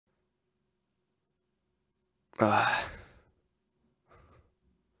Ah.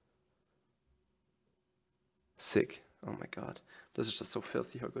 Sick. Oh my god. This is just so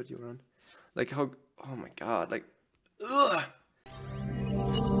filthy how good you run. Like how... Oh my god. Like... Ugh!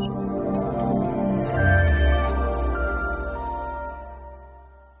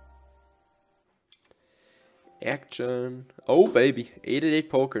 Action. Oh baby. 888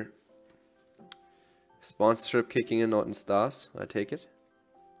 poker. Sponsorship kicking in, not in stars. I take it.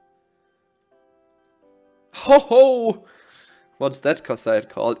 Ho ho! What's that site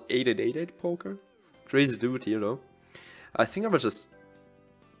called? 888 poker? Crazy dude here though. I think I was just...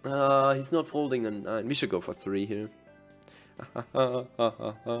 he's not folding a 9. We should go for 3 here. Oh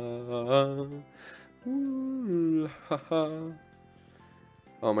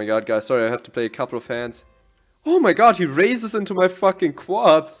my god, guys. Sorry, I have to play a couple of hands. Oh my god, he raises into my fucking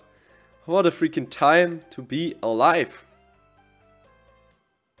quads. What a freaking time to be alive.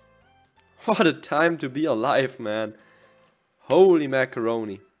 What a time to be alive, man. Holy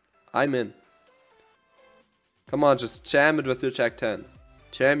macaroni. I'm in. Come on, just jam it with your Jack 10.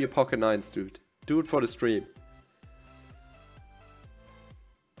 Jam your pocket 9s, dude. Do it for the stream.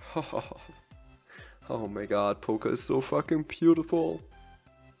 Oh my god, poker is so fucking beautiful.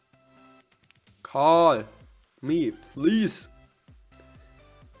 Call me, please.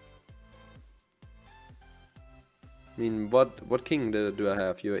 I mean, what king do I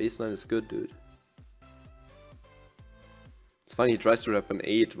have? Your ace-9 is good, dude. It's funny, he tries to rep an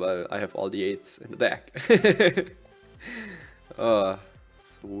 8 while I have all the 8s in the deck. Oh,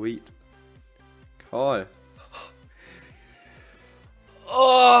 sweet. Call.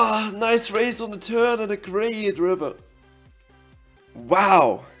 Oh, nice raise on the turn and a great river.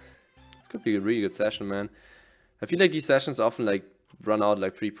 Wow. This could be a really good session, man. I feel like these sessions often like run out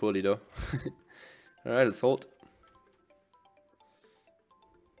like pretty poorly though. Alright, let's hold.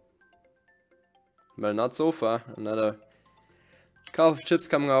 Well, not so far. Another couple of chips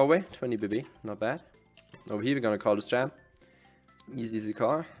coming our way. 20 BB, not bad. Over here we're gonna call this jam. Easy, easy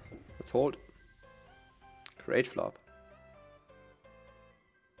call. Let's hold. Great flop.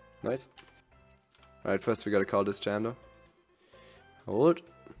 Nice. Alright, first we gotta call this jam though. Hold.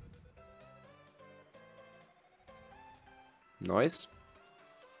 Nice.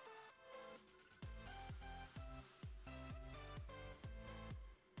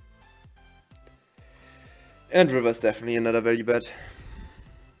 And river's definitely another value bet.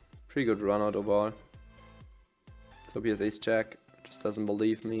 Pretty good run out overall. So he has ace jack. Just doesn't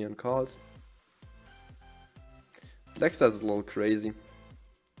believe me and calls. Black stars is a little crazy.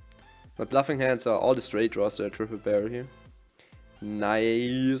 My bluffing hands are all the straight draws, so I triple barrel here.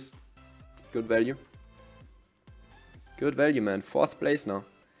 Nice. Good value. Good value, man. 4th place now.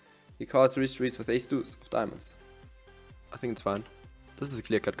 He called 3 streets with ace deuce of diamonds. I think it's fine. This is a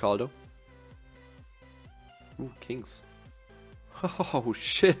clear cut call though. Ooh, kings. Oh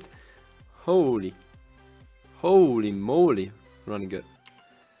shit. Holy moly. Running good.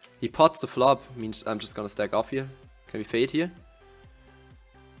 He pots the flop, means I'm just gonna stack off here. Can we fade here?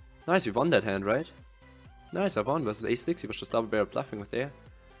 Nice, we won that hand, right? Nice, I won versus ace-6. He was just double barrel bluffing with air.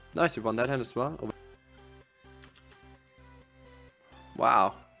 Nice, we won that hand as well. Oh.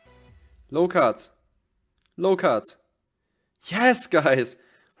 Wow. Low cards. Low cards. Yes, guys.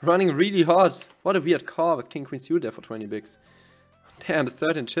 Running really hard. What a weird call with king queen suit there for 20 bigs. Damn,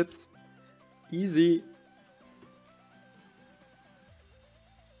 13 chips. Easy.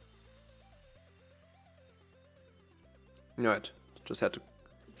 Alright, just had to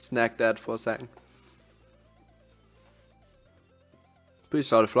snag that for a second. Pretty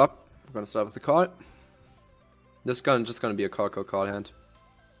solid flop. We're gonna start with the call. This is just gonna be a call hand.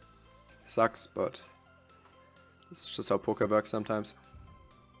 Sucks, but it's just how poker works sometimes.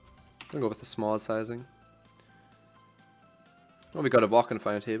 I'm gonna go with the small sizing. Oh, we got a walk on the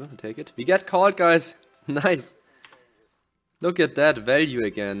final table. I'll take it. We get called, guys. Nice. Look at that value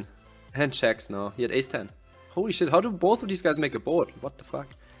again. And checks now. He had ace 10. Holy shit, how do both of these guys make a board? What the fuck?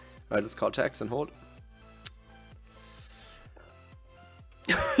 Alright, let's call checks and hold.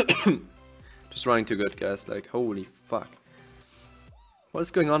 Just running too good, guys. Like, holy fuck. What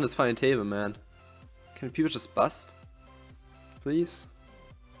is going on this final table, man? Can people just bust? Please?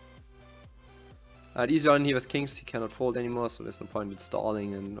 Alright, easy on here with kings. He cannot fold anymore, so there's no point with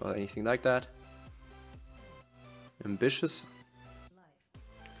stalling and or anything like that. Ambitious.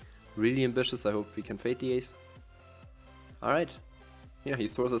 Really ambitious. I hope we can fade the ace. Alright. Yeah, he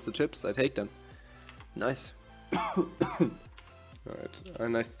throws us the chips. I take them. Nice. Alright,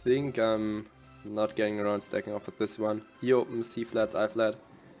 and I think I'm not getting around stacking off with this one. He opens C flats, I flat.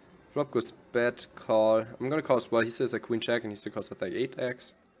 Flop goes bet, call. I'm gonna call as well. He says a queen check and he still calls with like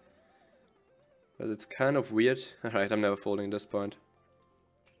 8x. But it's kind of weird. Alright, I'm never folding at this point.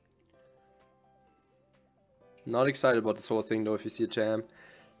 Not excited about this whole thing though, if you see a jam.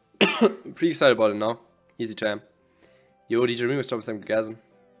 Pretty excited about it now. Easy jam. Yo, DJ Remo, stop some gasm.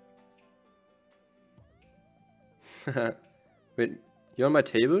 Wait, you're on my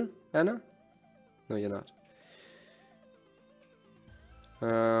table, Anna? No, you're not.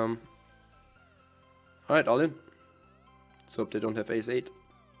 Alright, all in. Let's hope they don't have ace 8.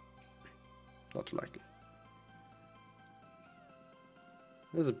 Not likely.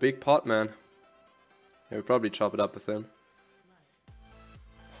 This is a big pot, man. Yeah, we'll probably chop it up with him.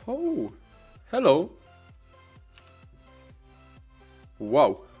 Oh, hello.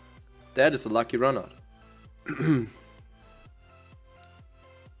 Wow, that is a lucky run out.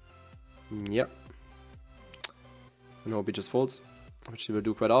 Yep. And hope he just folds, which he will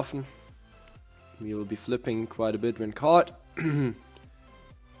do quite often. We will be flipping quite a bit when caught.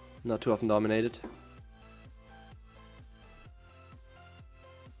 Not too often dominated.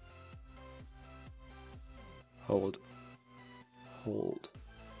 Hold. Hold.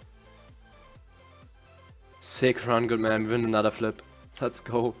 Sick run, good man. We win another flip. Let's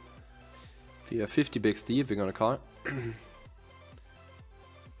go. If you have 50 big Steve, we're gonna call.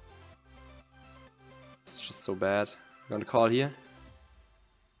 It's just so bad. We're gonna call here.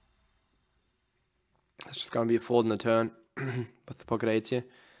 It's just gonna be a fold in a turn with the pocket 8s here.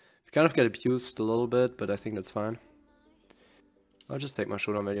 We kind of get abused a little bit, but I think that's fine. I'll just take my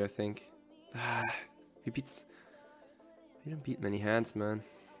showdown value, I think. He don't beat many hands, man.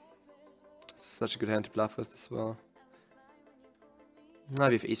 It's such a good hand to bluff with as well. Now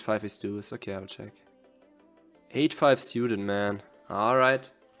we have ace 5, ace 2. It's okay, I'll check. 8-5 suited, man. Alright.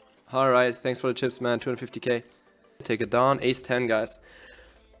 Alright, thanks for the chips, man. 250k. Take it down. Ace 10, guys.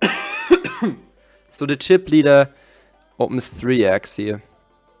 So the chip leader opens 3x here.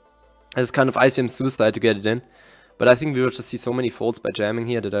 It's kind of ICM suicide to get it in. But I think we will just see so many folds by jamming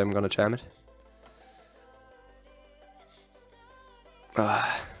here that I'm gonna jam it.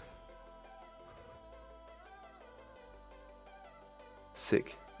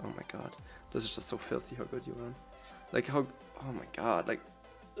 Sick. Oh my god. This is just so filthy how good you run. Like how... Oh my god. Like...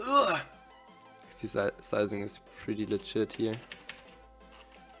 Ugh! This sizing is pretty legit here.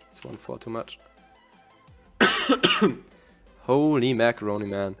 It's 1-4 too much. Holy macaroni,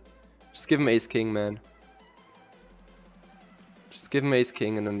 man. Just give him ace king, man. Just give him ace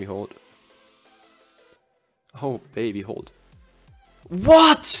king and then we hold. Oh baby, hold.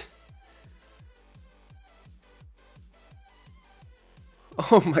 What?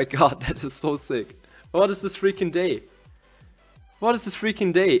 Oh my god, that is so sick. What is this freaking day? What is this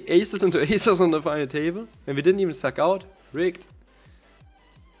freaking day? Aces into aces on the final table? And we didn't even suck out? Rigged.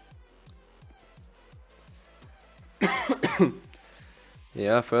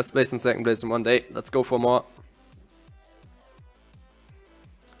 Yeah, first place and second place in one day. Let's go for more.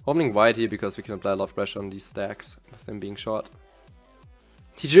 Opening wide here because we can apply a lot of pressure on these stacks with them being short.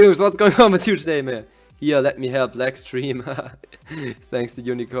 T-Juice, what's going on with you today, man? Here, let me help Black stream. Thanks to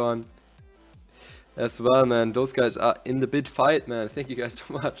Unicorn. As well, man. Those guys are in the bid fight, man. Thank you guys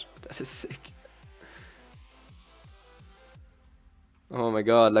so much. That is sick. Oh my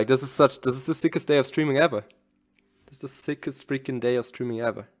god, like this is the sickest day of streaming ever. This is the sickest freaking day of streaming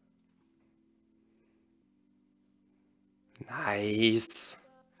ever. Nice.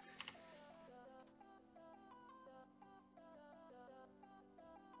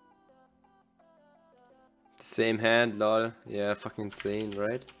 Same hand, lol. Yeah, fucking insane,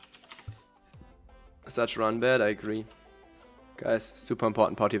 right? Such run bad, I agree. Guys, super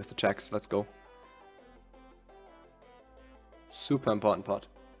important pot here with the checks. Let's go. Super important pot.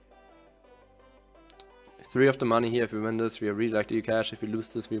 3 of the money here. If we win this, we are really likely to cash. If we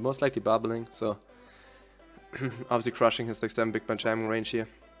lose this, we're most likely bubbling. So, obviously crushing his 6-7 big blind jamming range here.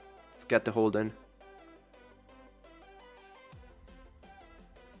 Let's get the hold in.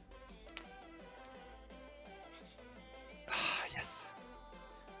 Yes.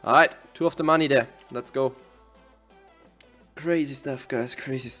 Alright, 2 of the money there. Let's go. Crazy stuff, guys.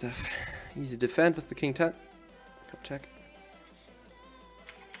 Crazy stuff. Easy defend with the king 10. Go check.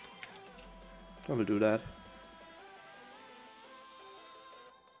 I will do that.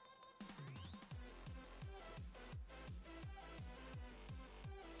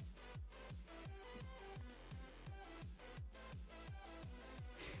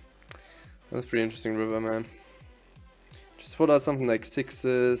 That's pretty interesting river, man. Just fold out something like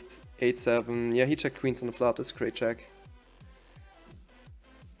 6s, 8-7. Yeah, he checked queens on the flop. That's a great check.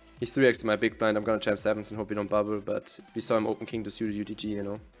 He's 3x to my big blind. I'm gonna jam 7s and hope we don't bubble, but we saw him open king to suited UTG, you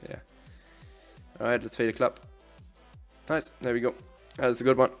know. Yeah. Alright, let's fade a club. Nice, there we go. That's a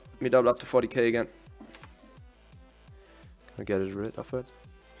good one. We double up to 40k again. Can I get rid of it?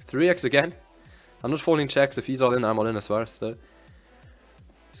 3x again? I'm not folding checks. If he's all in, I'm all in as well. Still.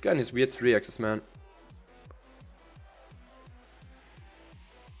 This guy and his weird 3x's, man.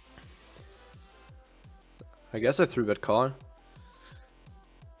 I guess I 3-bet call.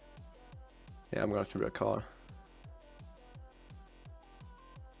 Yeah, I'm gonna 3-bet call.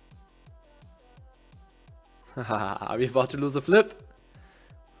 Haha, are we about to lose a flip?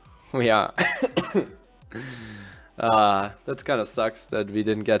 We are. That kind of sucks that we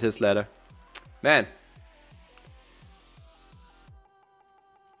didn't get his ladder. Man.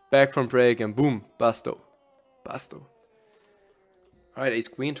 Back from break and boom, busto. Busto. Alright, ace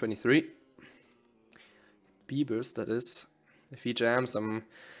queen, 23. Beavers, that is. If he jams, I'm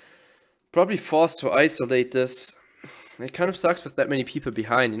probably forced to isolate this. It kind of sucks with that many people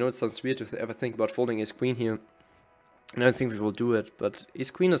behind. You know, it sounds weird if I ever think about folding ace queen here. And I don't think we will do it, but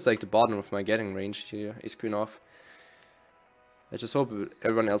ace queen is like the bottom of my getting range here. Ace queen off. I just hope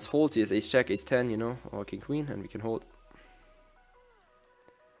everyone else folds. He has ace jack, ace 10, you know, or king queen, and we can hold.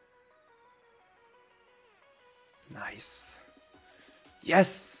 Nice.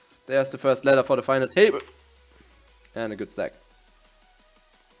 Yes! There's the first ladder for the final table. And a good stack.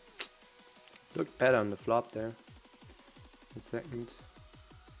 Looked better on the flop there. A second.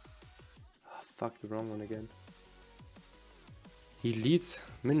 Oh, fuck, the wrong one again. He leads.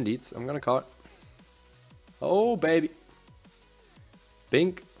 Min leads. I'm gonna call. Oh, baby.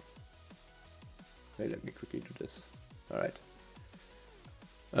 Bink. Hey, let me quickly do this. Alright.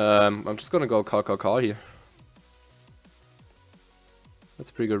 I'm just gonna go call here. That's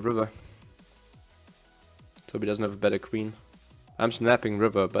a pretty good river. So he doesn't have a better queen. I'm snapping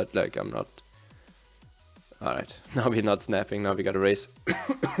river, but like I'm not. Alright, now we're not snapping, now we got a raise.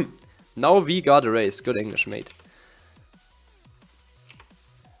 Now we got a raise. Good English, mate.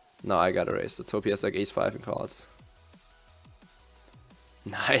 Now I got a raise. Let's hope he has like ace 5 in cards.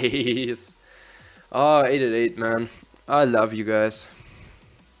 Nice. Oh, 8-8, man. I love you guys.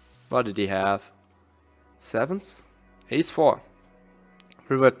 What did he have? 7s? Ace 4.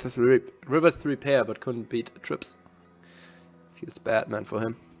 River 3 pair, but couldn't beat trips. Feels bad, man, for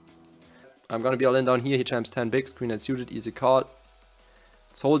him. I'm gonna be all in down here. He jams 10 bigs. Queen 9 suited. Easy call.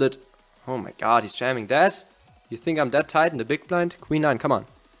 Let's hold it. Oh my god, he's jamming that? You think I'm that tight in the big blind? Queen 9, come on.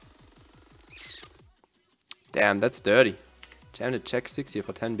 Damn, that's dirty. Jammed it check 6 here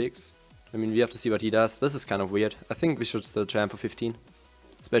for 10 bigs. I mean, we have to see what he does. This is kind of weird. I think we should still jam for 15.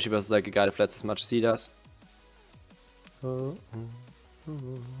 Especially versus like a guy that flats as much as he does. So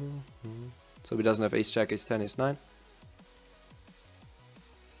he doesn't have ace jack, ace 10, ace 9.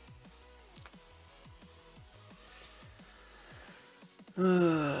 Yes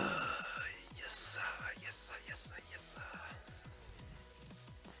sir, yes sir, yes sir, yes sir.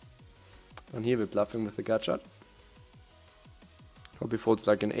 Down here we're bluffing with the gut shot. Hope he folds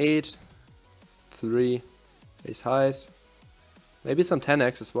like an 8, 3, ace highs. Maybe some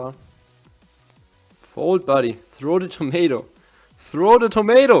 10x as well. Fold, buddy. Throw the tomato. Throw the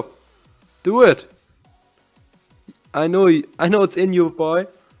tomato. Do it. I know it's in you, boy.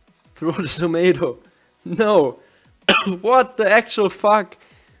 Throw the tomato. No. What the actual fuck?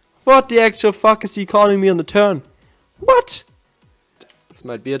 What the actual fuck is he calling me on the turn? What? This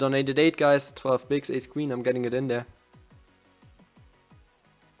might be a donated 8, guys. 12 bigs, ace queen. I'm getting it in there.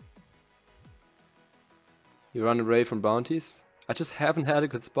 You run away from bounties? I just haven't had a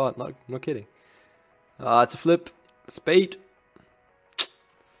good spot. No kidding. It's a flip. Spade.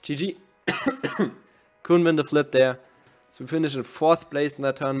 GG. Couldn't win the flip there. So we finished in 4th place in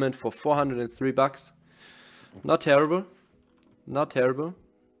that tournament for 403 bucks. Not terrible. Not terrible.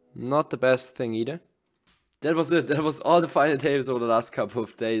 Not the best thing either. That was it. That was all the final tables over the last couple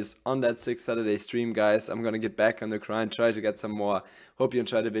of days on that 6th Saturday stream, guys. I'm gonna get back on the grind, try to get some more. Hope you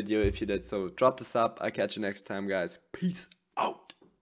enjoyed the video. If you did so, drop the sub. I'll catch you next time, guys. Peace out.